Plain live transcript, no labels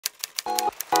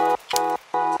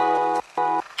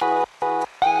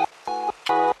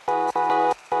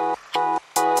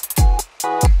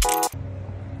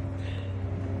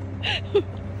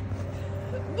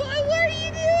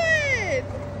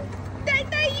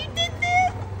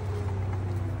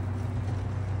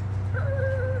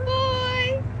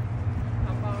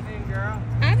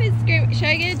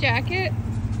get a jacket?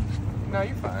 No,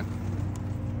 you're fine.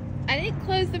 I didn't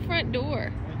close the front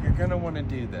door. You're gonna want to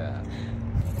do that.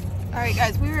 All right,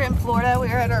 guys, we were in Florida. We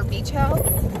were at our beach house.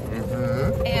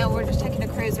 And we're just taking a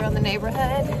cruise around the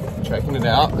neighborhood. Checking it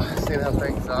out, seeing how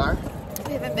things are.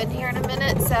 We haven't been here in a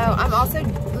minute, so I'm also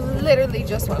literally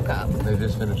just woke up. They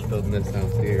just finished building this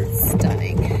house here.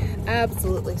 Stunning.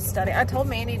 Absolutely stunning. I told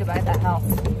Manny to buy that house,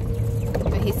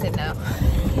 but he said no.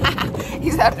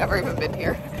 He said, I've never even been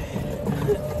here.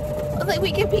 I was like,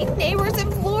 we could be neighbors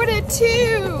in Florida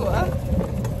too.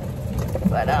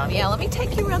 But yeah, let me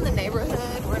take you around the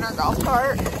neighborhood. We're in our golf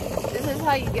cart. This is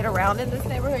how you get around in this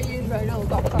neighborhood. You ride a little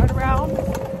golf cart around.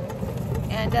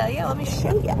 And yeah, let me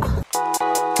show you.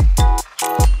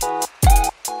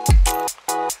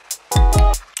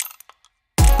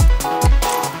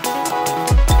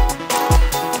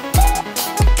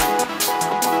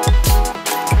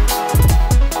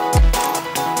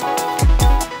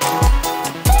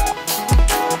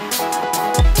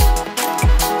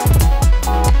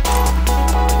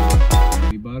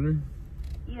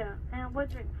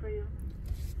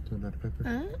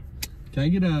 Can I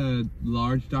get a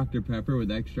large Dr. Pepper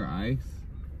with extra ice?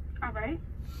 All right.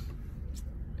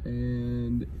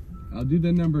 And I'll do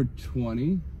the number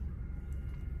 20.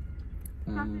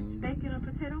 Sausage, bacon, or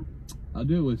potato? I'll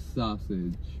do it with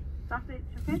sausage. Sausage,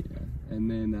 okay. Yeah.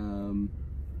 And then,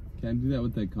 can I do that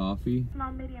with the coffee?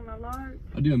 Small, medium, or large?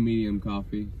 I'll do a medium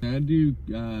coffee. Can I do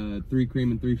 3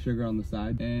 cream and 3 sugar on the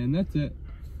side? And that's it.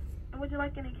 And would you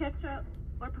like any ketchup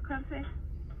or picante?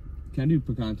 Can I do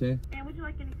picante? And would you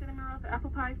like any cinnamon rolls or apple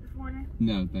pies this morning?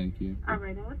 No, thank you. All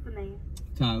right, and what's the name?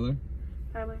 Tyler.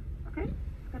 Tyler, okay.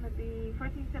 It's going to be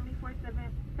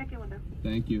 1474-7, second window.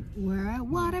 Thank you. We're at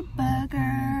Whataburger.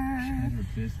 I'm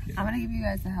going to give you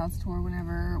guys the house tour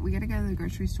whenever. We got to go to the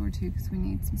grocery store too because we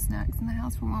need some snacks in the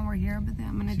house for when we're here. But then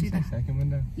I'm going to do the second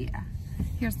window? Yeah.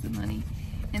 Here's the money.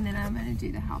 And then I'm going to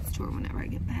do the house tour whenever I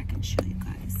get back and show you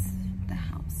guys the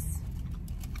house.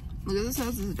 Look at this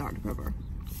house. This is a Dr. Pepper.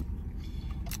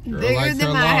 Bigger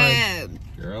than my head.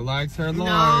 Girl likes her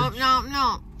large.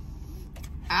 No.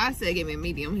 I say give me a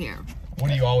medium here. What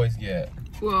do you always get?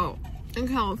 Well, in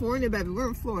California, baby, we're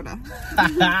in Florida.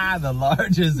 The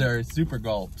larges are super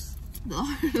gulps. The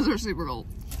larges are super gulp.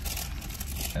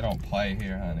 They don't play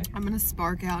here, honey. I'm gonna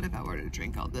spark out if I were to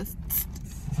drink all this.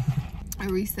 I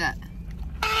reset.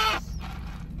 I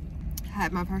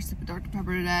had my first sip of Dr.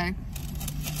 Pepper today.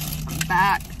 I'm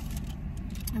back.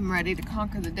 I'm ready to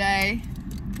conquer the day.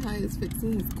 Ty is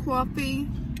fixing his coffee.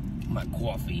 My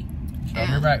coffee. Show them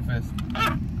your breakfast.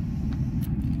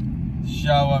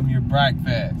 Show them your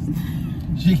breakfast.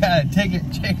 She got a chicken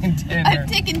tender. A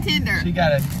chicken tender. She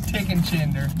got a chicken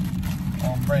tender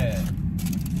on bread.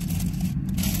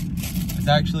 It's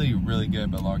actually really good,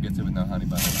 but Laura gets it with no honey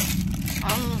butter.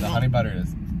 The honey butter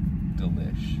is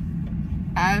delish.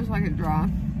 I just like it dry.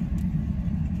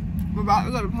 We're about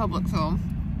to go to Publix, so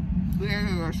we gotta go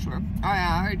to the grocery store. Oh yeah,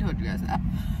 I already told you guys that.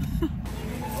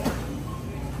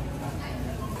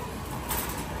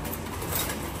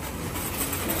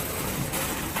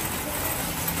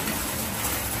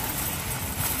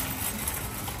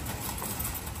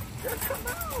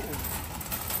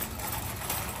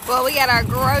 Well, we got our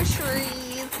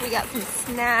groceries, we got some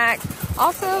snacks.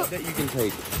 Also, that you can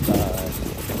take your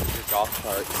golf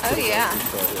cart. Oh yeah,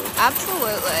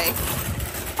 absolutely.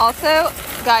 Also,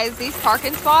 guys, these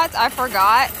parking spots, I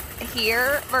forgot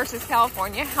here versus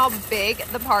California how big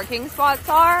the parking spots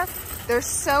are. They're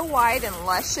so wide and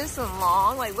luscious and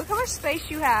long. Like, look how much space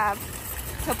you have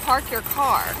to park your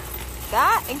car.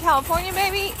 That in California,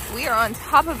 baby, we are on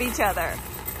top of each other.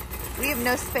 We have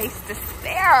no space to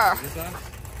spare.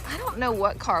 I don't know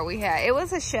what car we had. It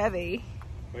was a Chevy.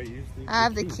 Wait, I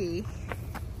have the key.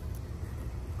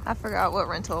 I forgot what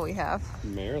rental we have.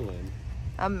 Maryland.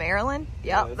 Maryland?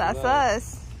 Yep, Yeah, that's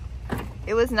us.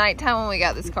 It was nighttime when we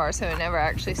got this car, so we never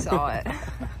actually saw it.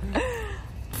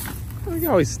 We can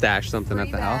always stash something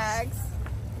at the house.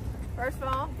 First of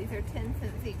all, these are 10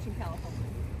 cents each in California.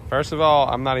 First of all,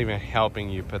 I'm not even helping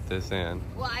you put this in.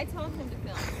 Well, I told him to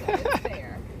film, so it's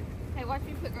fair. Hey, watch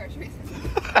me put groceries in.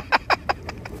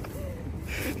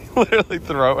 Literally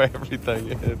throw everything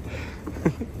in.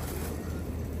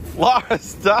 Laura,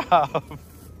 stop.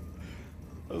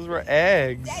 Those were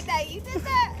eggs. Dad, you did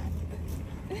that?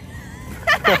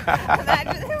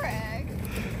 Imagine they were eggs.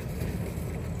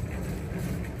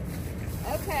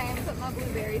 Okay, I'm gonna put my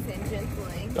blueberries in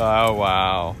gently. Oh,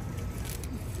 wow.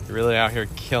 You're really out here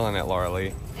killing it, Laura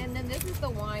Lee. And then this is the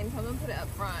wine, so I'm gonna put it up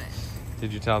front.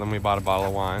 Did you tell them we bought a bottle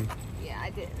of wine? Yeah,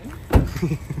 I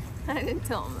didn't. I didn't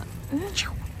tell them that.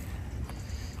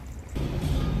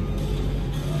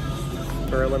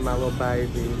 Curling my little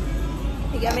baby.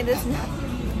 He got me this.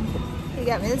 He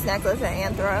got me this necklace at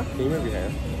Anthro. Can you move your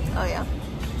hair? Oh yeah.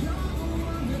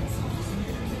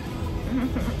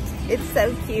 It's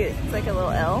so cute. It's like a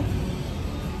little L.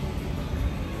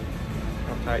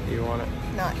 How tight do you want it?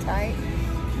 Not tight.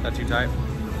 Not too tight?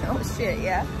 Oh shit,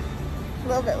 yeah. A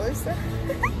little bit looser.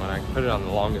 I can put it on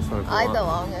the longest one if you I want. the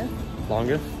longest.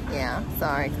 Longest? Yeah,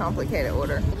 sorry, complicated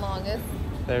order. Longest.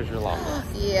 There's your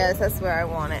longest. Yes, that's where I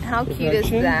want it. How cute is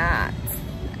that?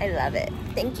 I love it.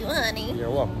 Thank you, honey.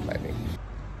 You're welcome, baby.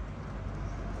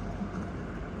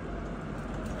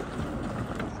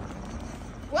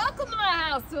 Welcome to my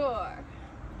house tour.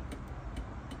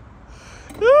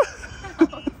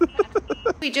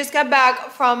 We just got back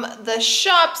from the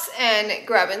shops and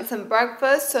grabbing some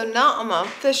breakfast. So now I'm gonna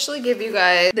officially give you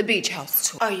guys the beach house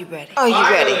tour. Are you ready? Are you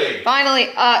ready? Finally,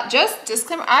 just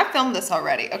disclaimer, I filmed this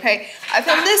already, okay? I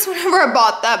filmed this whenever I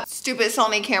bought that stupid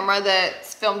Sony camera that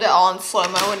filmed it all in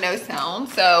slow-mo and no sound.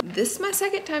 So this is my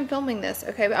second time filming this,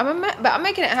 okay? But I'm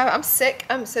making it happen. I'm sick.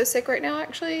 I'm so sick right now,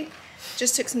 actually.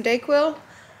 Just took some Dayquil,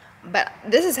 but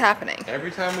this is happening.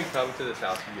 Every time we come to this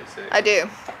house, you get sick. I do.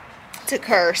 To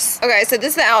curse. Okay, so this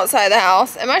is the outside of the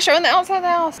house. Am I showing the outside of the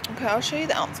house? Okay, I'll show you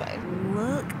the outside.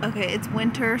 Look, okay, it's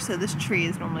winter, so this tree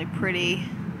is normally pretty.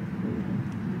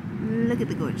 Look at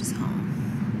the gorgeous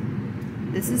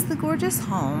home. This is the gorgeous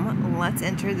home. Let's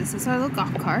enter. This is our little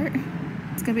golf cart.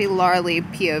 It's gonna be LauraLee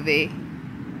POV.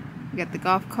 We got the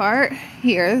golf cart.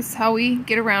 Here's how we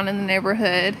get around in the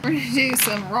neighborhood. We're gonna do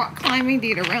some rock climbing to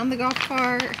get around the golf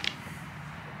cart.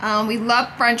 We love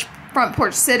front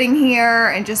porch sitting here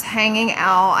and just hanging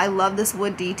out. I love this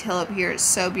wood detail up here. It's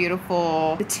so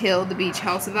beautiful. The beach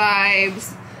house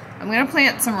vibes. I'm gonna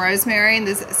plant some rosemary in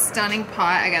this stunning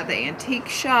pot. I got the antique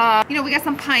shop. You know, we got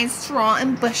some pine straw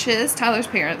and bushes. Tyler's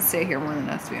parents stay here more than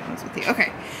us, to be honest with you.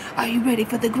 Okay, are you ready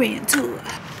for the grand tour?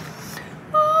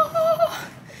 Oh,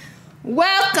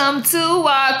 welcome to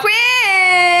our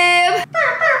crib.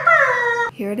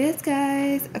 Here it is,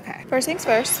 guys. Okay, first things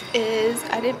first is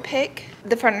I didn't pick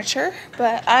the furniture,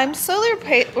 but I'm slowly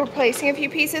replacing a few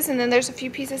pieces, and then there's a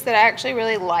few pieces that I actually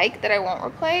really like that I won't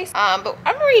replace. But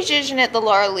I'm rejigging it the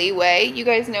LauraLee way. You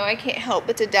guys know I can't help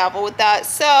but to dabble with that.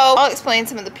 So I'll explain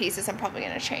some of the pieces I'm probably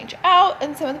gonna change out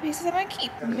and some of the pieces I might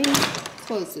keep. Let me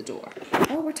close the door.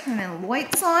 Oh, we're turning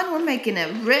lights on. We're making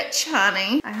it rich,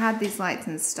 honey. I had these lights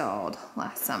installed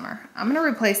last summer. I'm gonna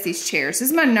replace these chairs. This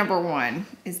is my number one,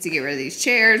 is to get rid of these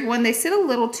chairs. One, they sit a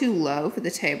little too low for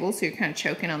the table, so you're kind of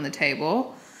choking on the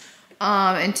table.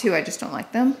 And two, I just don't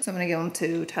like them. So I'm gonna give them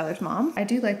to Tyler's mom. I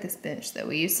do like this bench though.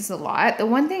 We use this a lot. The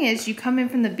one thing is you come in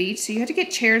from the beach, so you have to get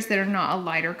chairs that are not a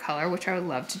lighter color, which I would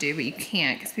love to do, but you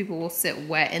can't because people will sit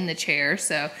wet in the chair.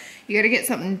 So you gotta get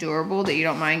something durable that you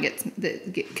don't mind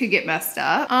could get messed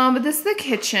up. But this is the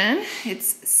kitchen.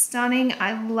 It's stunning.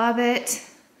 I love it.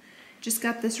 Just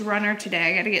got this runner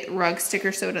today. I gotta get rug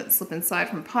stickers so it doesn't slip inside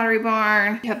from Pottery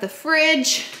Barn. You have the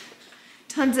fridge.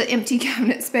 Tons of empty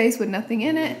cabinet space with nothing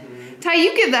in it. Ty,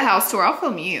 you give the house tour. I'll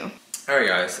film you. All right,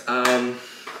 guys.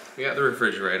 We got the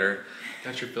refrigerator.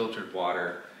 Got your filtered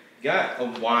water. Got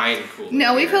a wine cooler.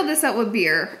 No, we filled this up with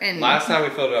beer. And last time we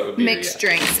filled it up with beer. Mixed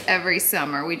drinks every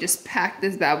summer. We just packed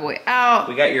this bad boy out.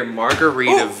 We got your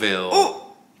Margaritaville.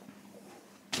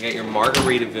 We got your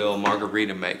Margaritaville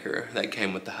margarita maker that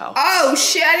came with the house. Oh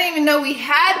shit! I didn't even know we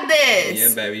had this.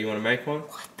 Yeah, baby. You want to make one?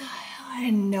 What the hell? I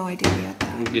had no idea we had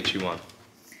that. We'll get you one.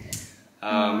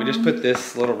 We just put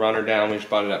this little runner down. We just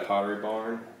bought it at Pottery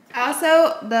Barn.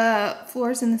 Also, the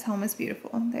floors in this home is beautiful.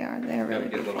 They are really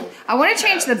beautiful. I want to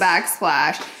change the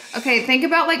backsplash. Okay, think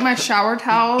about like my shower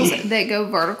towels that go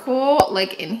vertical,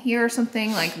 like in here or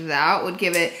something like that would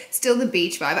give it still the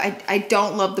beach vibe. I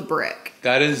don't love the brick.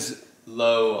 That is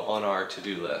low on our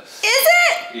to-do list. Is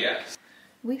it? Yes.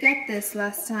 We got this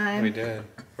last time. We did.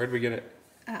 Where'd we get it?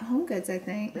 At Home Goods, I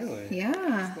think. Really? Yeah.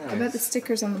 Nice. I bet the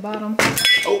stickers on the bottom.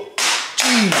 Oh,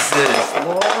 Jesus,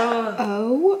 Laura.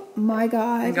 Oh my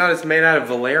God. Thank God it's made out of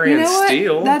Valerian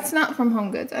steel. That's not from Home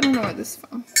Goods. I don't know where this is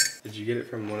from. Did you get it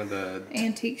from one of the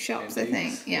antique shops, antiques? I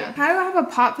think. Yeah. How do I have a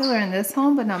pot filler in this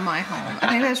home, but not my home? I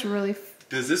think that's really...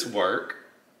 Does this work?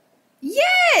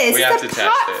 Yes! We have it's to a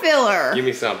pot test it. filler. Give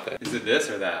me something. Is it this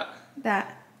or that?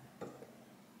 That.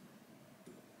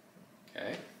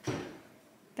 Okay.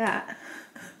 That.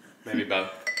 Maybe both.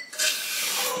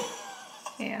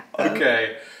 Yeah.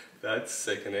 Okay. That's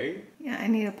sickening. Yeah, I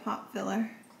need a pot filler.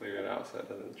 Clear it out so it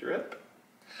doesn't drip.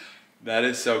 That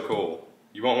is so cool.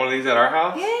 You want one of these at our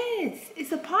house? Yes,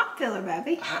 it's a pot filler,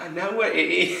 baby. I know what it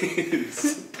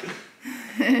is.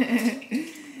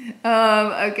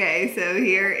 Okay, so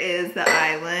here is the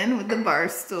island with the bar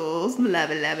stools. Love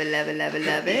it, love it, love it, love it,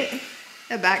 love it.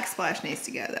 The backsplash needs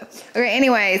to go though. Okay,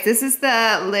 anyways, this is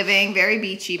the living, very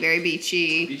beachy, very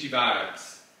beachy. Beachy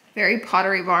vibes. Very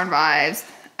Pottery Barn vibes.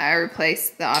 I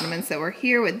replaced the ottomans that were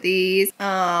here with these.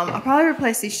 I'll probably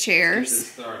replace these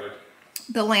chairs.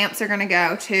 The lamps are gonna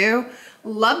go too.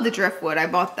 Love the driftwood. I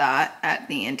bought that at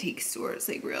the antique store. It's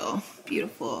like real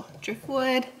beautiful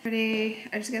driftwood. Pretty.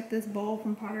 I just got this bowl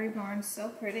from Pottery Barn. So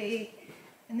pretty.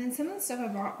 And then some of the stuff I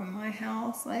brought from my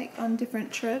house, like on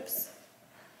different trips.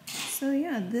 So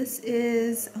yeah, this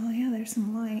is, oh yeah, there's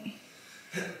some light.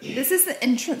 This is the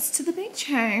entrance to the beach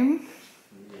home.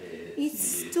 It's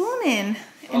stunning.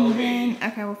 And then,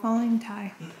 okay, we're following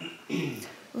Ty.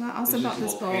 Well, I also bought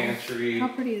this bowl. Pantry. How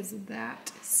pretty is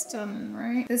that? Stunning,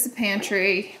 right? This is a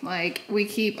pantry. Like, we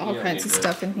keep all kinds of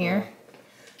stuff in here.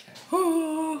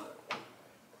 Oh,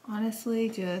 honestly,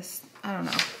 just, I don't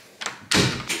know.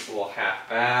 Just a little half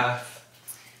bath.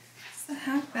 It's a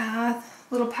half bath.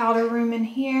 Little powder room in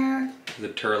here. The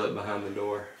turlet behind the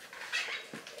door.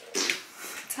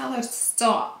 Tell her to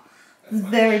stop. It's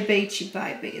very beachy,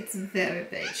 baby. It's very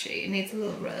beachy. It needs a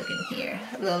little rug in here.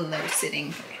 A little low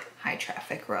sitting, high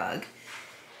traffic rug.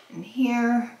 In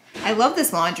here. I love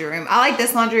this laundry room. I like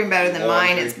this laundry room better than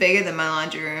mine. It's bigger than my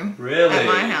laundry room. Really? At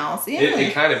my house. Yeah.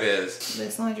 It kind of is.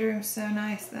 This laundry room's so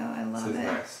nice though. I love it.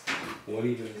 Nice. What are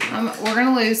you doing? We're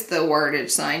gonna lose the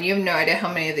wordage sign. You have no idea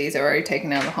how many of these are already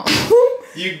taken out of the home.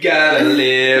 You gotta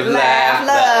live, laugh,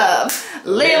 love.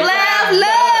 Live, laugh,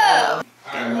 love.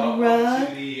 Alright, welcome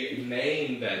to the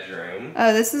main bedroom.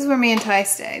 Oh, this is where me and Ty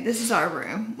stay. This is our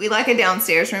room. We like a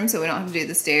downstairs room so we don't have to do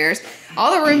the stairs.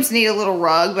 All the rooms need a little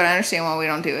rug, but I understand why we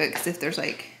don't do it because if there's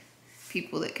like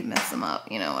people that can mess them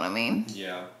up, you know what I mean?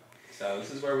 Yeah. So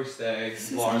this is where we stay.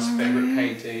 Laura's favorite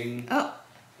painting. Oh.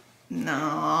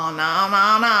 No.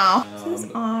 This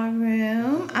is our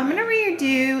room. I'm gonna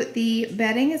redo the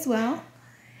bedding as well.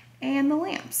 And the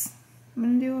lamps.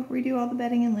 I'm gonna redo all the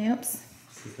bedding and lamps.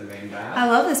 This is the main bath. I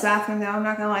love this bathroom though, I'm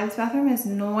not gonna lie. This bathroom is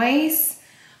nice.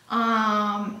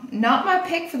 Not my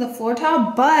pick for the floor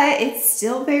tile, but it's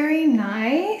still very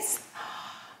nice.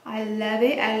 I love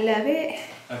it, I love it.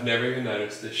 I've never even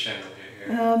noticed this chandelier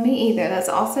here. Me either. That's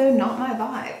also not my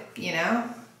vibe, you know?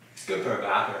 It's good for a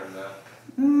bathroom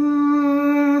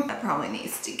though. That probably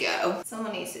needs to go.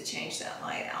 Someone needs to change that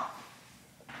light out.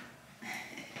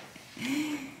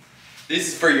 This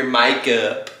is for your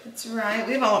makeup. That's right.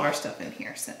 We have all of our stuff in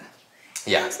here, so.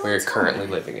 Yeah, we're currently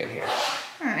living in here.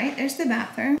 All right, there's the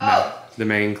bathroom. Oh, the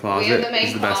main closet we have the main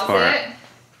is the closet. best part.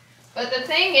 But the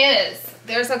thing is,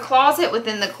 there's a closet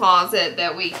within the closet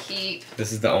that we keep.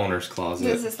 This is the owner's closet.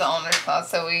 This is the owner's closet,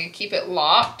 so we keep it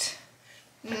locked.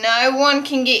 No one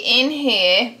can get in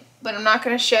here, but I'm not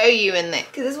going to show you in there.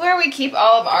 Because this is where we keep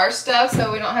all of our stuff,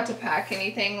 so we don't have to pack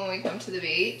anything when we come to the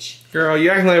beach. Girl, you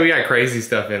acting like we got crazy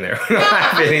stuff in there. We don't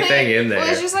have anything in there. Well,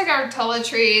 it's just like our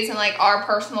toiletries and like our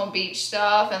personal beach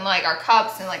stuff and like our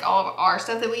cups and like all of our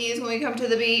stuff that we use when we come to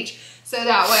the beach. So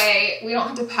that way we don't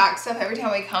have to pack stuff every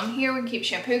time we come here. We can keep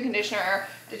shampoo, conditioner,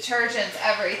 detergents,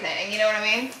 everything. You know what I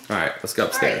mean? All right, let's go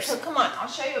upstairs. All right, so come on, I'll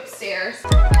show you upstairs.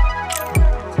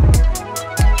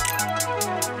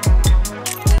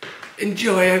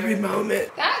 Enjoy every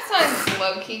moment. That sounds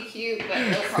low-key cute, but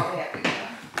it'll probably have to go.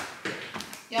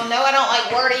 Y'all know I don't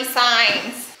like wordy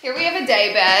signs. Here we have a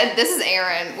day bed. This is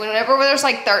Aaron. Whenever there's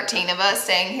like 13 of us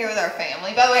staying here with our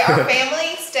family. By the way, our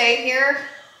family stay here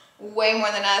way more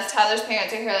than us. Tyler's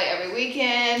parents are here like every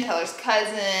weekend. Tyler's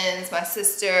cousins, my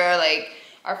sister, like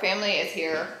our family is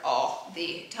here all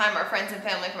the time. Our friends and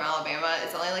family from Alabama.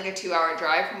 It's only like a 2-hour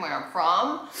drive from where I'm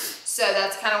from. So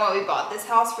that's kind of why we bought this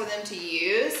house for them to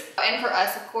use. And for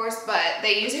us, of course, but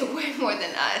they use it way more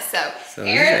than us. So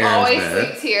Aaron always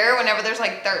sleeps here whenever there's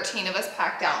like 13 of us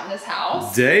packed out in this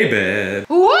house. Daybed.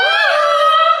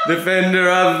 What? Defender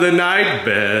of the night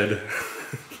bed.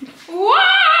 What?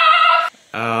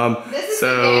 This is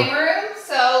the game room.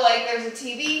 So like there's a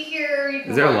TV here. You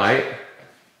can is there a light?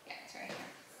 Yeah, it's right here.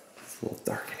 It's a little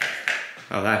dark in here.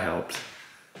 Oh, that helps.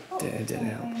 It did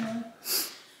help.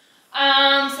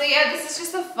 So yeah, this is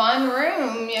just a fun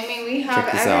room. I mean, we have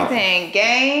everything. Out.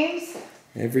 Games.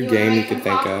 Every game you could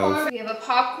think of. We have a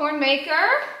popcorn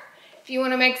maker. If you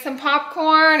want to make some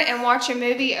popcorn and watch a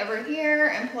movie over here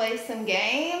and play some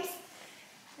games.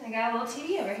 And I got a little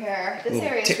TV over here. This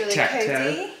area is really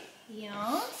cozy.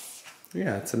 Yes.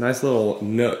 Yeah, it's a nice little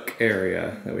nook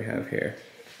area that we have here.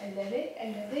 I love it. I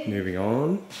love it. Moving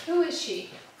on. Who is she?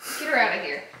 Get her out of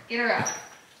here. Get her out.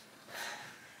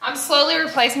 I'm slowly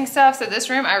replacing stuff, so this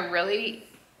room, I really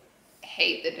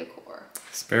hate the decor.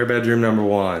 Spare bedroom number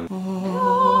 1.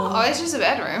 Oh, it's just a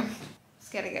bedroom. It's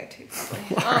gotta go too,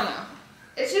 probably. I don't know.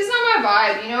 It's just not my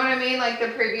vibe, you know what I mean? Like the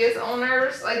previous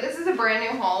owners, like this is a brand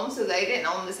new home, so they didn't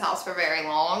own this house for very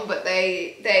long, but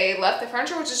they left the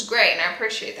furniture, which is great, and I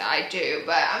appreciate that, I do.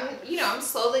 But I'm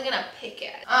slowly gonna pick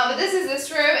it. But this is this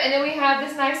room, and then we have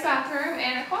this nice bathroom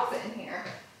and a closet in here.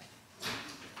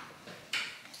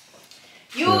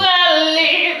 You gotta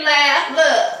live, laugh,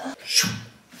 love.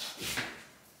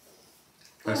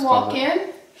 Nice walk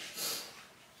in.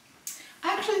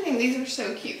 I actually think these are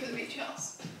so cute for the beach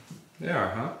house. They are,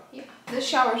 huh? Yeah. This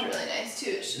shower's really nice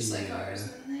too. It's just like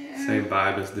ours in there. Same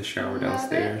vibe as the shower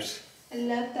downstairs. I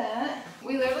love that.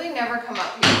 We literally never come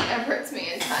up here whenever it's me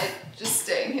and Ty just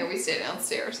staying here. We stay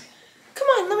downstairs. Come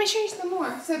on, let me show you some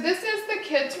more. So this is the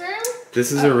kids' room.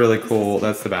 This is a really cool,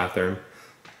 that's the bathroom.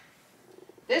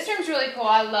 This room's really cool.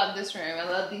 I love this room. I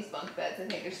love these bunk beds. I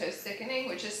think they're so sickening,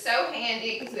 which is so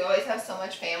handy because we always have so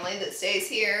much family that stays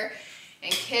here.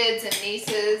 And kids and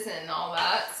nieces and all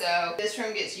that. So this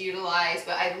room gets utilized,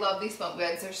 but I love these bunk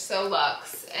beds. They're so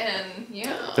luxe, and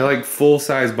yeah. They're like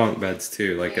full-size bunk beds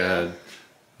too. Like a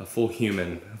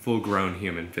full-grown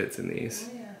human fits in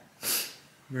these. Yeah.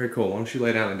 Very cool. Why don't you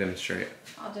lay down and demonstrate?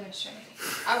 I'll demonstrate.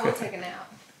 I will take a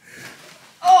nap.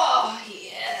 Oh,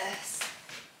 yes.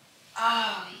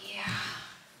 Oh, yeah.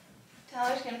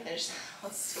 Tyler's gonna finish the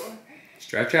whole store.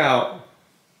 Stretch out.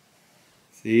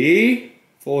 See?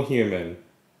 Full human.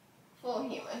 Full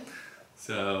human.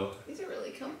 So. These are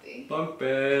really comfy. Bunk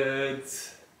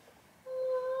beds.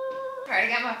 Alright, I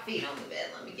got my feet on the bed.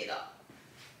 Let me get up.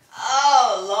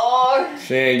 Oh, Lord.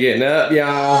 She ain't getting up, y'all.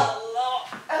 Oh,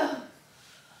 Lord. Oh.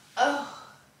 Oh.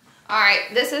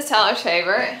 Alright, this is Tyler's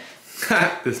favorite.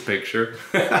 This picture.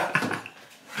 A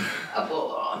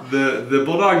bulldog. The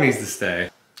bulldog needs to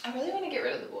stay. I really want to get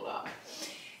rid of the bulldog.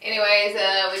 Anyways,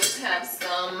 we just have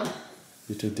some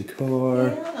little decor.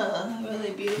 Yeah,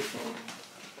 really beautiful.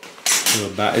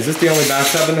 Is this the only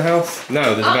bathtub in the house?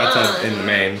 No, there's a bathtub in the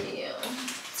main. Yeah.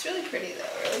 It's really pretty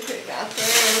though, really pretty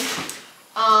bathroom.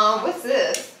 What's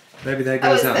this? Maybe that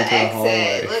goes out into the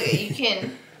hallway. Look, you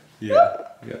can. Yeah,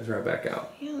 it goes right back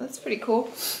out. Yeah, that's pretty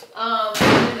cool.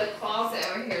 And the closet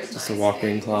over here is just nice. A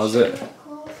walk-in closet.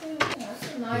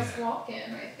 That's a nice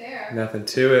walk-in right there. Nothing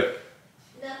to it.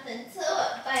 Nothing to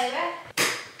it, baby.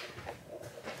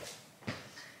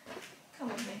 Come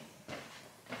with me.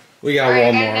 We got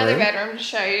one more. Another bedroom to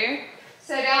show you.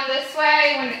 So down this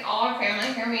way, when all our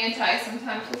family here, me and Ty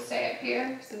sometimes will stay up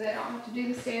here, so they don't have to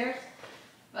do the stairs.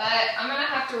 But I'm gonna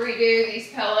have to redo these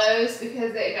pillows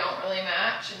because they don't really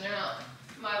match and they're not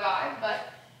my vibe.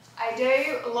 But I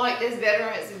do like this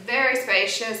bedroom. It's very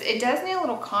spacious. It does need a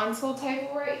little console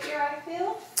table right here, I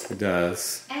feel. It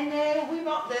does. And then we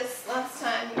bought this last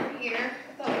time we were here.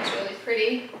 I thought it was really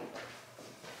pretty.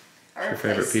 Your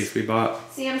favorite piece we bought?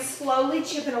 See, I'm slowly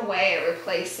chipping away at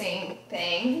replacing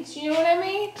things. You know what I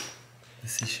mean? The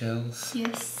seashells.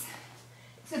 Yes.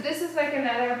 So this is like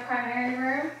another primary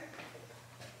room.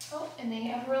 Oh, and then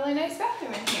you have a really nice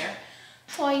bathroom in here.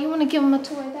 Oh, you want to give them a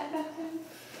tour of that bathroom?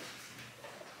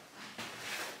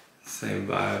 Same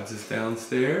vibes as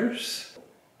downstairs.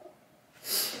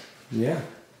 Yeah.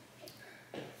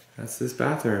 That's this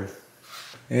bathroom.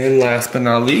 And last but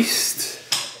not least,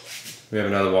 we have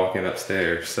another walk-in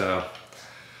upstairs. So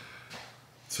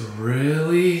it's a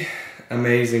really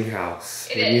amazing house.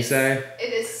 Wouldn't you say?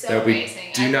 It is so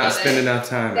amazing. Do not spend enough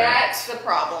time there. That's the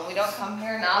problem. We don't come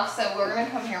here enough, so we're gonna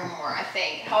come here more, I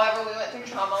think. However, we went through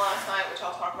trauma last night, which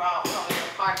I'll talk about probably in the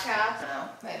podcast. No,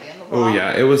 maybe in the vlog. Oh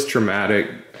yeah, it was traumatic.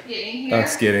 Getting here.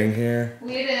 Us getting here.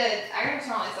 We had to, I gotta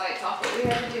turn all these lights off, but we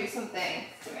had to do some things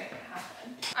to make it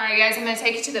happen. All right, guys, I'm gonna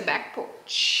take you to the back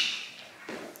porch.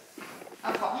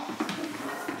 I'll fall.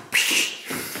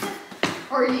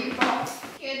 Or you fall.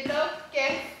 Good luck,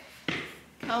 okay?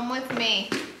 Come with me.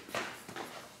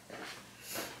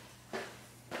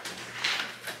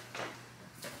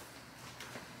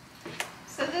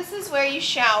 So this is where you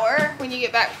shower when you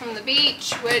get back from the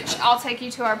beach, which I'll take you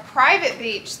to our private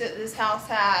beach that this house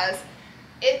has.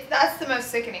 That's the most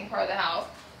sickening part of the house.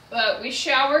 But we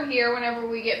shower here whenever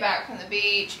we get back from the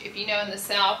beach. If you know in the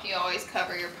South, you always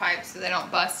cover your pipes so they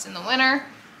don't bust in the winter.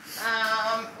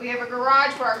 We have a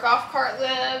garage where our golf cart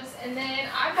lives. And then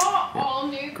I bought all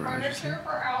new furniture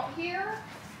for out here.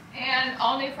 And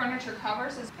all new furniture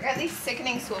covers. I got these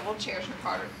sickening swivel chairs from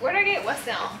Carter. Where did I get it? West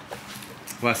Elm.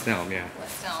 West Elm, yeah.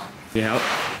 West Elm. Yeah.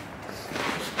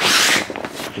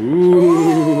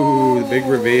 Ooh, the big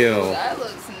reveal. That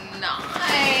looks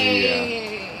nice.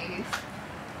 Yeah.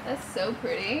 That's so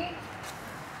pretty.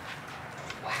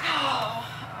 Wow.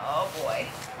 Oh boy.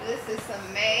 This is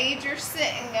some major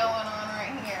sitting going on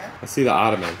right here. I see the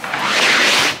ottoman.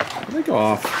 They go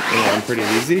off pretty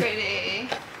easy. Pretty.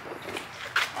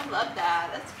 I love that.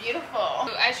 that's beautiful.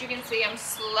 So as you can see, I'm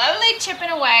slowly chipping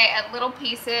away at little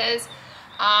pieces.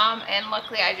 And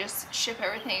luckily I just ship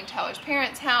everything to Tyler's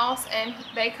parents' house and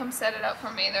they come set it up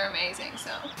for me. They're amazing.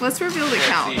 So let's reveal the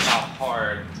couch. See how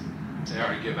hard they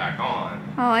already get back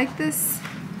on. I like this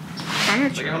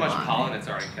furniture. Look at how much pollen it's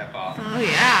already kept off. Oh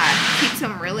yeah, it keeps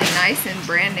them really nice and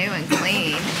brand new and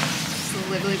clean. It's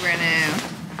literally brand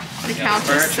new. The couch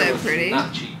is so pretty.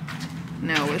 Not cheap.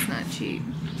 No, it's not cheap.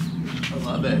 I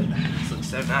love it. This looks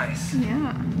so nice.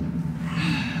 Yeah.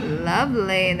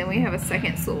 Lovely. And then we have a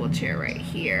second swivel chair right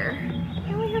here.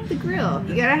 And we have the grill.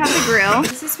 You gotta have the grill.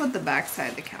 This is what the back side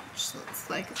of the couch looks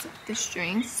like. It's like the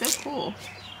strings. So cool.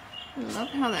 I love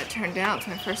how that turned out. It's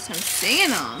my first time seeing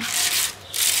them.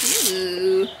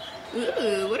 Ooh.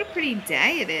 Ooh, what a pretty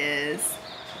day it is.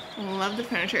 Love the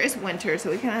furniture. It's winter, so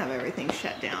we kind of have everything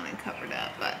shut down and covered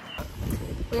up. But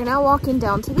we're now walking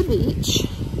down to the beach.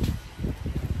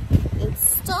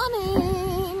 It's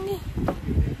stunning.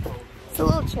 It's a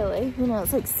little chilly, you know,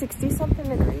 it's like 60-something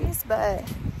degrees, but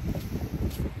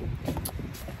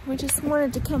we just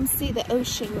wanted to come see the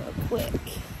ocean real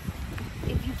quick.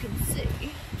 If you can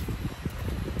see.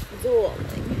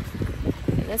 Darling.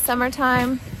 In the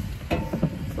summertime,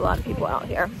 there's a lot of people out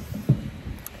here.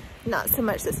 Not so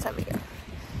much this time of year.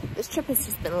 This trip has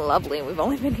just been lovely, and we've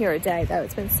only been here a day, though.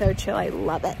 It's been so chill. I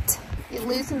love it. You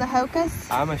losing the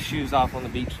hocus? I'm a shoes off on the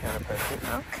beach kind of person.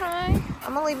 Okay.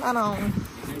 I'm gonna leave mine on.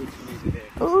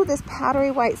 Ooh, this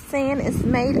powdery white sand is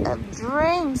made of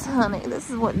dreams, honey. This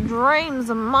is what dreams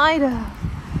are made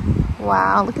of.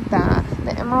 Wow, look at that.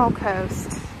 The Emerald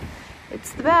Coast.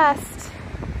 It's the best.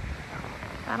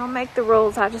 I don't make the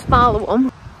rules, I just follow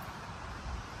them.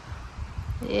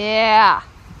 Yeah.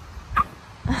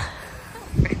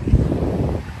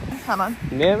 Hold on.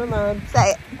 Never mind.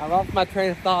 Say it. I lost my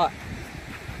train of thought.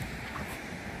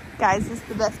 Guys, this is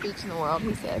the best beach in the world,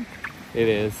 he said. It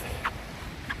is.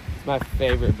 It's my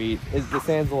favorite beach. The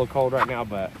sand's a little cold right now,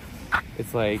 but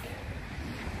it's like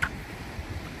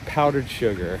powdered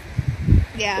sugar.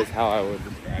 Yeah. Is how I would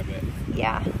describe it.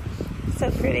 Yeah. So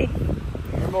pretty.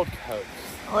 Emerald Coast.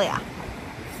 Oh yeah.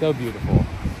 It's so beautiful.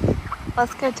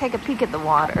 Let's go take a peek at the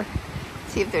water.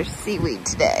 See if there's seaweed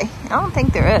today. I don't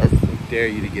think there is. I dare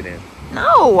you to get in.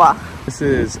 No! This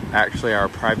is actually our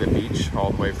private beach,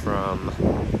 all the way from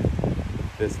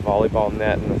this volleyball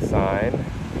net and the sign.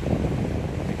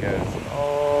 It goes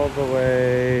all the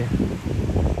way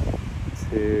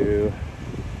to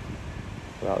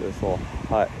about this little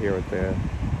hut here with the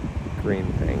green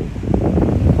thing.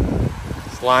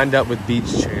 It's lined up with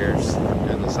beach chairs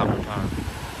in the summertime.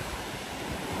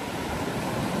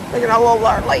 Look at our little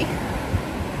Larley.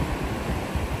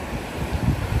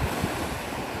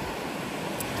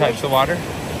 Touch the water.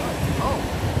 Oh.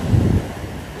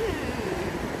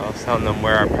 I was telling them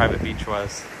where our private beach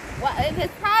was. Well, if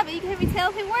it's private, you can't even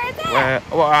tell me where it's at.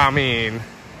 Well, I mean,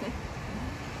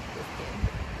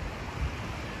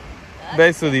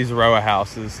 basically these row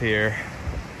houses here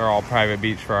are all private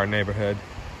beach for our neighborhood.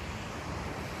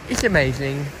 It's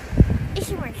amazing.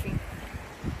 It's amazing.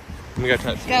 Let me go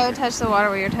touch. Go touch the water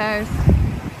with your toes.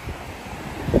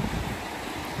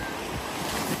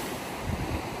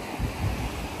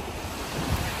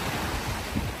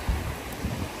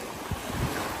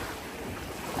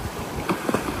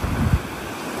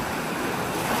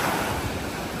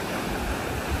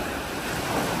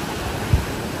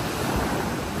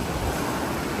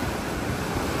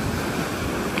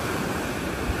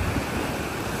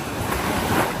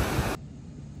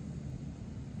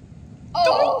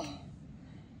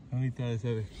 Let me throw this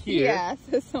over here. Yeah,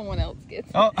 so someone else gets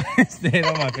it. Oh, it stayed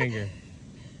on my finger.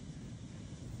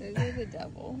 This is a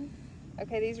double.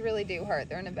 Okay, these really do hurt.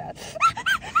 They're in a bath.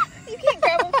 You can't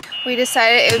grab them. We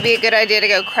decided it would be a good idea to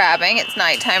go crabbing. It's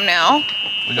nighttime now.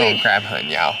 We're going crab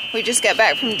hunting, y'all. We just got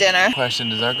back from dinner. Question,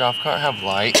 does our golf cart have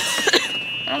lights?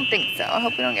 I don't think so. I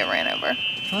hope we don't get ran over. I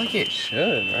feel like it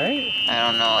should, right? I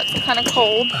don't know. It's kind of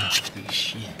cold. Oh,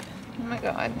 shit. Oh my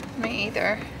god. Me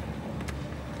either.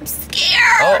 I'm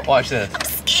scared. Oh, watch this. I'm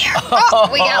scared. Oh,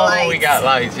 we got lights. We got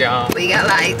lights, y'all. We got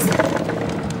lights.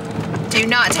 Do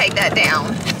not take that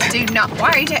down. Do not.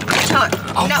 Why are you taking?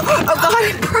 Oh, no. Oh god,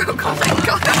 it broke. Oh my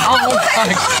god. Oh my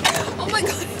god. Oh my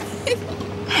god.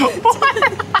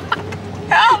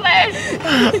 Help me!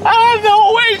 I have the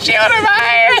windshield in my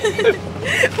hand!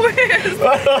 What do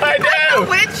I do? The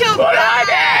windshield What do back.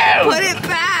 I do? Put it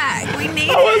back. We need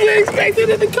I wasn't expecting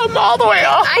it to come all the way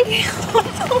off. I can't.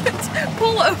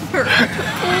 Pull over.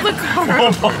 Pull the car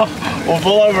over. We'll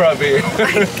pull over up here.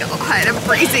 Oh my god, I'm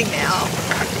freezing now.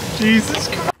 Jesus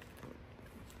Christ.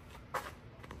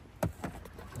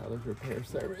 Tyler's repair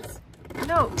service.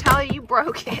 No, Tyler, you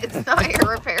broke it. It's not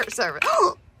your repair service.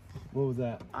 What was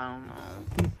that? I don't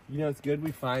know. You know, it's good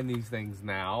we find these things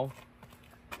now.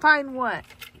 Find what?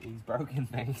 These broken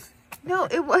things. No,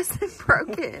 it wasn't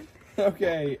broken.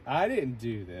 Okay, I didn't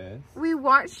do this. We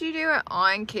watched you do it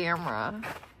on camera.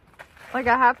 Like,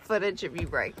 I have footage of you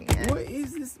breaking it. What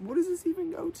is this? What does this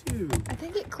even go to? I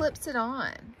think it clips it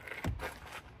on.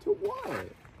 To what?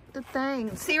 The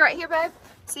thing. See right here, babe?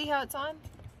 See how it's on?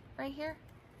 Right here?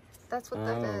 That's what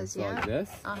that is, so yeah? like this?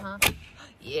 Uh-huh.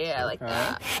 Yeah, like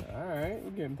that. Alright,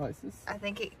 we're getting places. I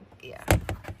think it, yeah.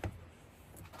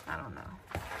 I don't know.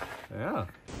 Yeah.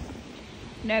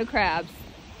 No crabs.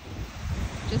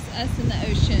 Just us in the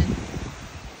ocean.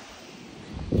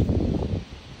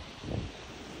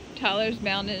 Tyler's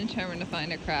bound and determined to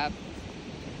find a crab.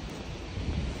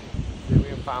 See if we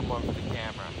can find one for the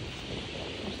camera.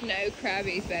 There's no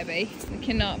crabbies, baby. We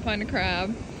cannot find a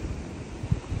crab.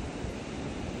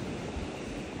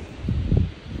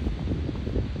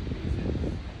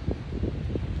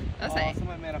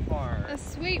 Someone made a fart.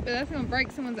 That's sweet, but that's gonna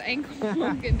break someone's ankle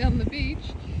walking down the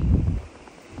beach.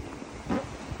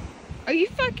 Are you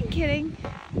fucking kidding?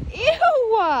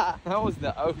 Ew! That was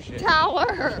the ocean.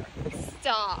 Tyler,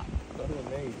 stop.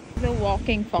 It's a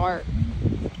walking fart.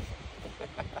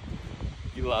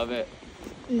 You love it.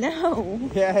 No.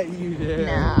 Yeah, you do.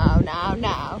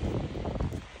 No.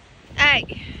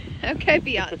 Hey. Okay,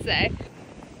 Beyonce.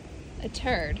 A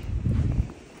turd.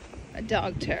 A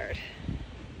dog turd.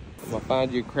 If I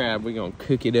find you a crab, we're gonna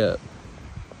cook it up.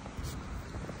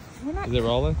 Is it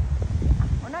rolling?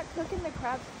 We're not cooking the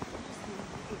crab.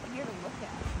 We're just here to look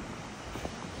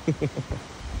at.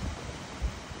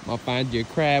 If I find you a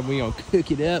crab, we're gonna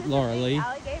cook it up, Laura Lee.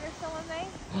 Alligator still in there?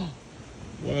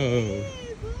 Whoa.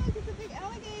 Yes, look, it's a big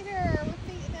alligator with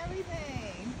feet and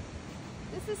everything.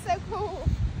 This is so cool.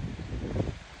 We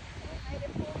made a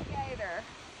full gator.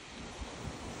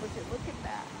 Look at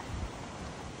that.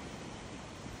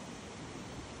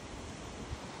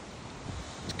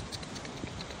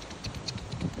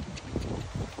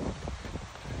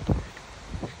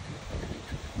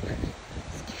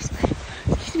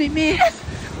 Excuse me,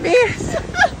 miss,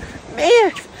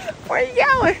 where are you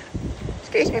going?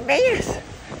 Excuse me, miss.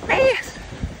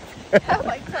 I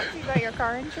like talk to you about your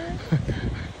car insurance.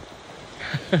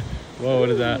 Whoa, what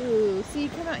is that? Ooh, so you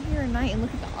come out here at night and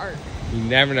look at the art. You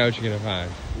never know what you're gonna find.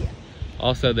 Yeah.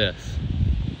 Also this.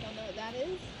 Y'all know what that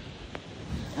is?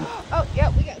 Oh,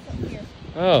 yeah, we got something here.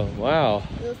 Oh, wow.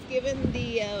 It's giving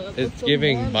the, It's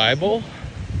giving Bible?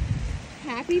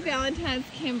 Happy Valentine's,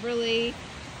 Kimberly.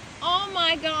 Oh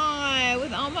my God,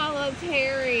 with all my love,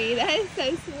 Terry. That is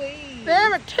so sweet.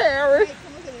 Damn it, Terry. Wait,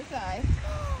 come look at this side.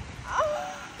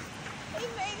 Oh, he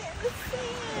made it in the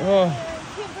sand. Oh,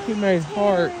 Kimberly he made and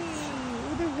hearts. Terry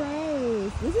with a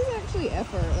rose. This is actually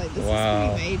effort. Like, this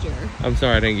Wow. is pretty major. I'm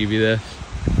sorry I didn't give you this.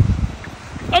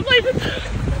 I'm leaving.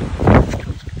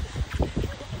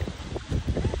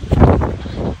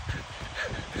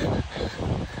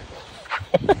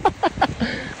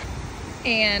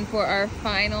 And for our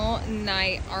final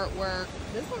night artwork,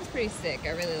 this one's pretty sick. I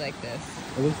really like this.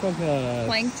 It looks like a...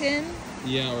 Plankton.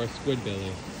 Yeah, or a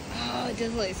squidbilly. Oh, it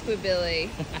does look like Squidbilly.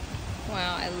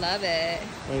 Wow, I love it.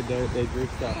 Wait, they drew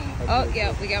stuff. Oh,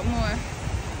 yeah, we got more.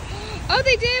 Oh,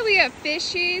 they did. We got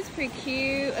fishies. Pretty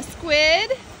cute. A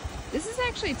squid. This is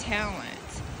actually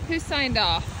talent. Who signed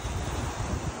off?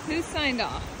 Who signed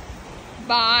off?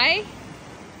 By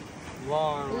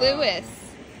Laura. Lewis.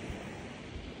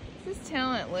 This is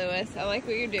talent, Lewis. I like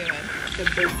what you're doing. The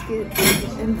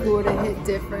biscuits in Florida hit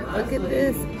different. Look at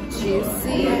this.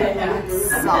 Juicy,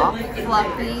 soft,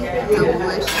 fluffy,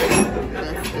 delicious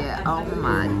biscuit. Oh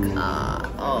my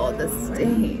God. Oh, the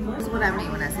steam. That's what I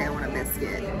mean when I say I want a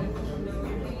biscuit.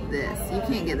 This. You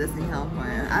can't get this in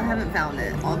California. I haven't found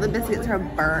it. All the biscuits are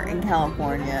burnt in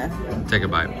California. Take a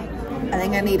bite. I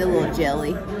think I need a little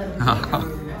jelly.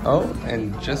 Oh,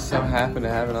 and just so happen to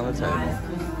have it on the table.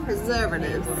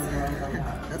 Preservatives.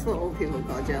 That's what old people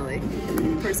call jelly.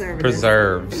 Preservatives.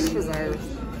 Preserves.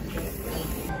 Preserves.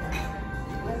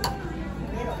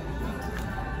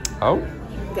 Oh.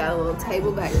 Got a little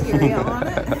table bacteria on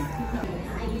it.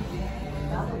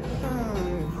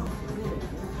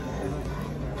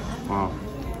 Wow.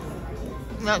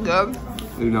 Not good.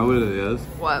 You know what it is?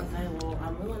 What?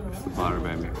 It's the butter,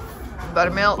 baby.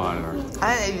 Buttermilk? Butter.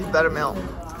 I didn't use buttermilk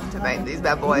to make these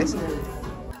bad boys.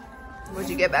 What'd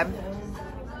you get, babe?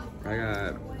 I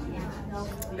got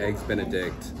eggs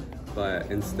Benedict, but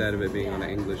instead of it being on an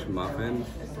English muffin,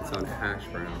 it's on hash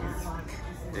browns.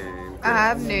 And I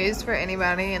have news for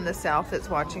anybody in the South that's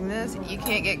watching this. You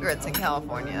can't get grits in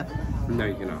California. no,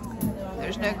 you cannot.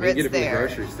 There's no You grits can get it from the there.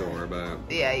 grocery store, but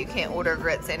Yeah, you can't order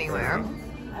grits anywhere.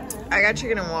 I got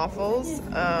chicken and waffles.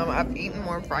 I've eaten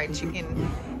more fried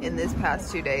chicken in this past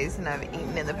 2 days than I've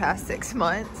eaten in the past 6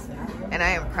 months, and I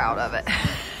am proud of it.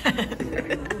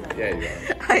 yeah, you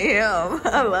are. I am.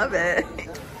 I love it.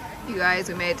 You guys,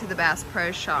 we made it to the Bass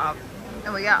Pro Shop,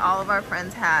 and we got all of our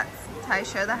friends' hats. Ty,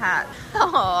 show the hat.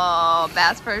 Oh,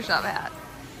 Bass Pro Shop hat.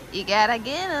 You gotta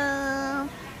get them.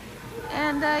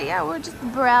 And yeah, we're just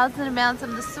browsing around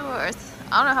some of the stores.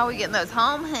 I don't know how we getting those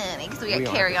home, honey, because we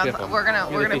got carry-on. We're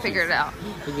gonna figure it out.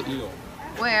 Look at the eel.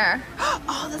 Where?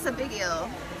 Oh, that's a big eel.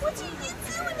 What are you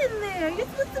doing in there? You're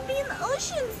supposed to be in the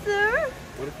ocean, sir.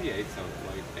 What if he ate something,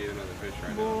 like ate another fish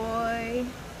right now? Boy.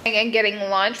 And getting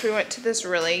lunch, we went to this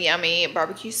really yummy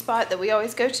barbecue spot that we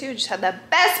always go to. We just had the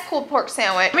best pulled pork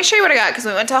sandwich. Let me show you what I got, because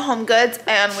we went to Home Goods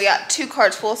and we got 2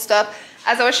 carts full of stuff.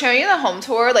 As I was showing you the home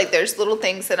tour, like there's little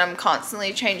things that I'm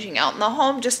constantly changing out in the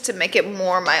home just to make it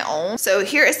more my own. So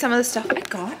here is some of the stuff I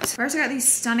got. First I got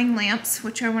these stunning lamps,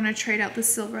 which I want to trade out the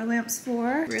silver lamps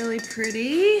for. Really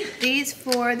pretty. These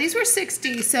were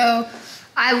 60. So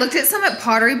I looked at some at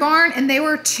Pottery Barn and they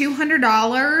were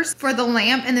 $200 for the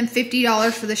lamp and then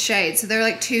 $50 for the shade. So they're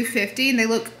like $250 and they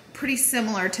look pretty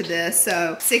similar to this.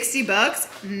 So 60 bucks,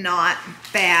 not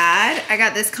bad. I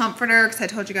got this comforter because I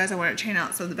told you guys I wanted to chain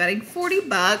out some of the bedding. 40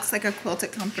 bucks, like a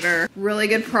quilted comforter. Really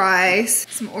good price.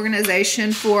 Some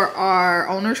organization for our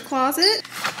owner's closet.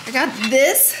 I got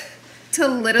this to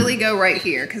literally go right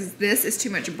here because this is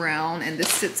too much brown and this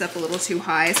sits up a little too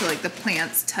high. So like the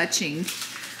plant's touching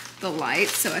the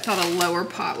lights, so I thought a lower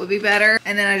pot would be better.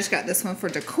 And then I just got this one for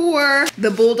decor. The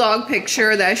bulldog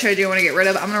picture that I showed you I want to get rid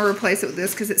of, I'm gonna replace it with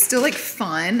this because it's still like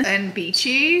fun and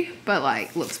beachy, but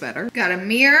like looks better. Got a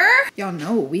mirror. Y'all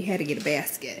know we had to get a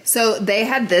basket. So they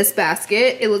had this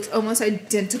basket. It looks almost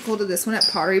identical to this one at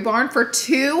Pottery Barn for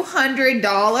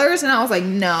 $200. And I was like,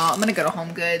 no, I'm gonna go to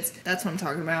Home Goods. That's what I'm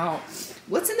talking about.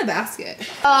 What's in the basket?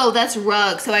 Oh, that's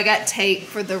rug. So I got tape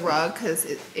for the rug because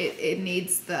it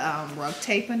needs the rug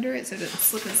tape under it so it doesn't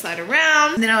slip and slide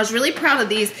around. And then I was really proud of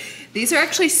these. These are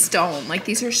actually stone. Like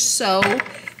these are so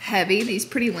heavy, these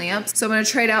pretty lamps. So I'm gonna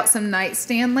trade out some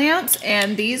nightstand lamps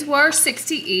and these were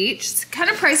 60 each. It's kind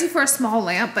of pricey for a small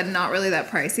lamp, but not really that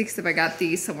pricey because if I got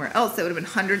these somewhere else, it would have been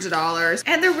hundreds of dollars.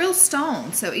 And they're real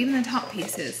stone, so even the top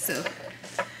pieces. So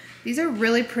these are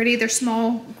really pretty. They're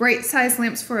small, great size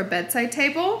lamps for a bedside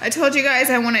table. I told you guys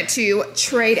I wanted to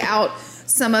trade out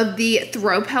some of the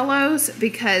throw pillows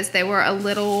because they were a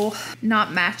little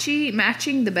not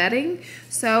matching the bedding.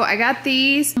 So I got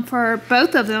these for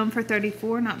both of them for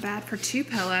 $34, not bad for 2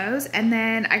 pillows. And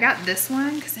then I got this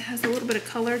one because it has a little bit of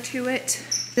color to it.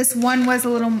 This one was a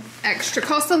little extra,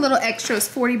 cost a little extra. It was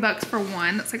 40 bucks for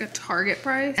one. That's like a Target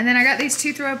price. And then I got these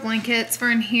 2 throw blankets for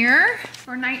in here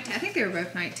for 19. I think they were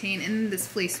both 19. And this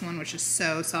fleece one, which is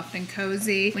so soft and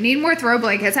cozy. We need more throw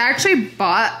blankets. I actually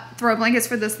bought throw blankets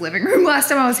for this living room last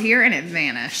time I was here and it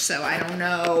vanished. So I don't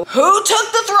know who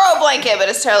took the throw blanket, but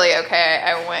it's totally okay.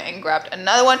 I went and grabbed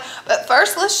another one. But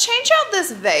first, let's change out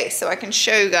this vase so I can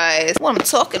show you guys what I'm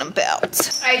talking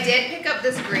about. I did pick up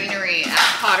this greenery at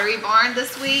Pottery Barn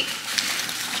this week.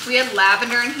 We had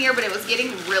lavender in here, but it was getting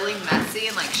really messy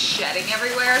and like shedding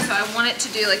everywhere. So I wanted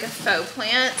to do like a faux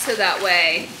plant so that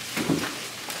way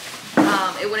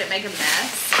it wouldn't make a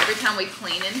mess every time we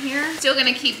clean in here. Still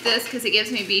gonna keep this because it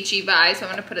gives me beachy vibes, so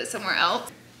I'm gonna put it somewhere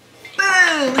else.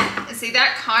 Boom! And see,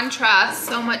 that contrasts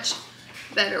so much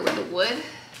better with the wood.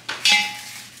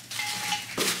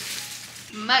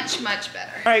 Much, much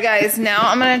better. All right, guys, now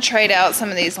I'm gonna trade out some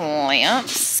of these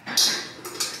lamps.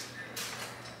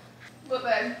 Look,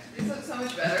 babe, these look so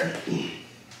much better. Keep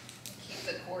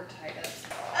the cord tight up.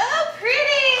 Oh,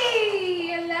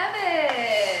 pretty! I love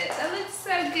it. That looks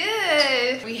so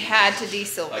good. We had to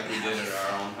de-silver. Like we did at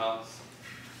our own house.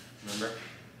 Remember?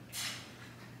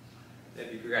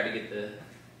 If you forgot to get the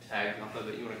tags off of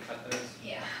it, you want to cut those?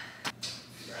 Yeah.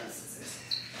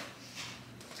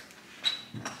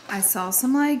 I saw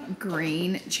some like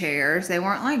green chairs. They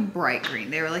weren't like bright green.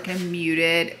 They were like a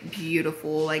muted,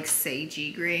 beautiful, like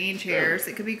sagey green chairs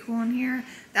that could be cool in here.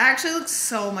 That actually looks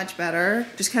so much better.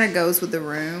 Just kind of goes with the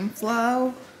room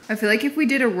flow. I feel like if we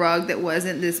did a rug that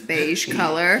wasn't this beige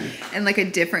color and like a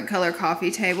different color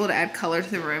coffee table to add color to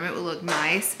the room, it would look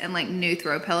nice. And like new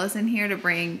throw pillows in here to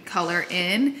bring color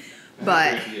in.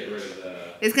 But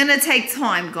it's gonna take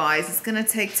time, guys. It's gonna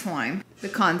take time. The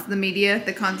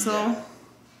console.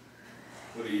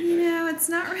 What do you think? You know, it's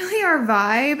not really our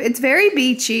vibe. It's very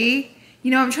beachy.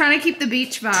 You know, I'm trying to keep the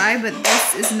beach vibe, but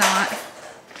this is not.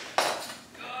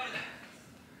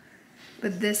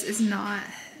 But this is not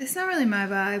It's not really my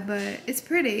vibe, but it's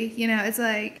pretty. You know, it's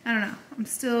like, I don't know. I'm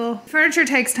still, furniture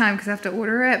takes time because I have to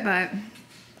order it, but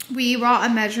we brought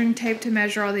a measuring tape to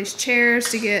measure all these chairs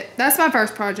to get, that's my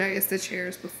first project, is the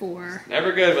chairs before.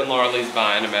 Never good when Laura Lee's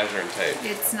buying a measuring tape.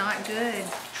 It's not good.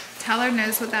 Tyler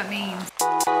knows what that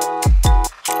means.